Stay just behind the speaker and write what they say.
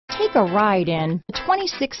Take a ride in the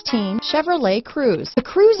 2016 Chevrolet Cruze. The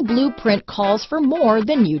Cruze blueprint calls for more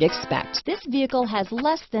than you'd expect. This vehicle has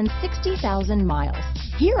less than 60,000 miles.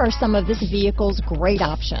 Here are some of this vehicle's great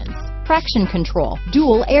options: traction control,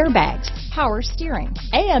 dual airbags, power steering,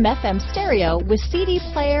 AM/FM stereo with CD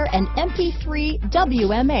player and MP3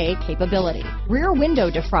 WMA capability, rear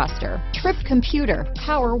window defroster, trip computer,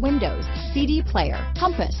 power windows, CD player,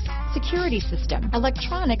 compass, security system,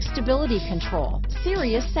 electronic stability control,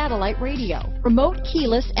 Sirius satellite radio, remote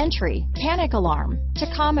keyless entry, panic alarm,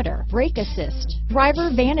 tachometer, brake assist, driver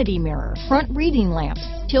vanity mirror, front reading lamps,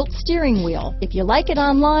 tilt steering wheel. If you like it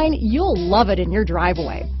online, you'll love it in your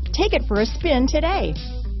driveway. Take it for a spin today.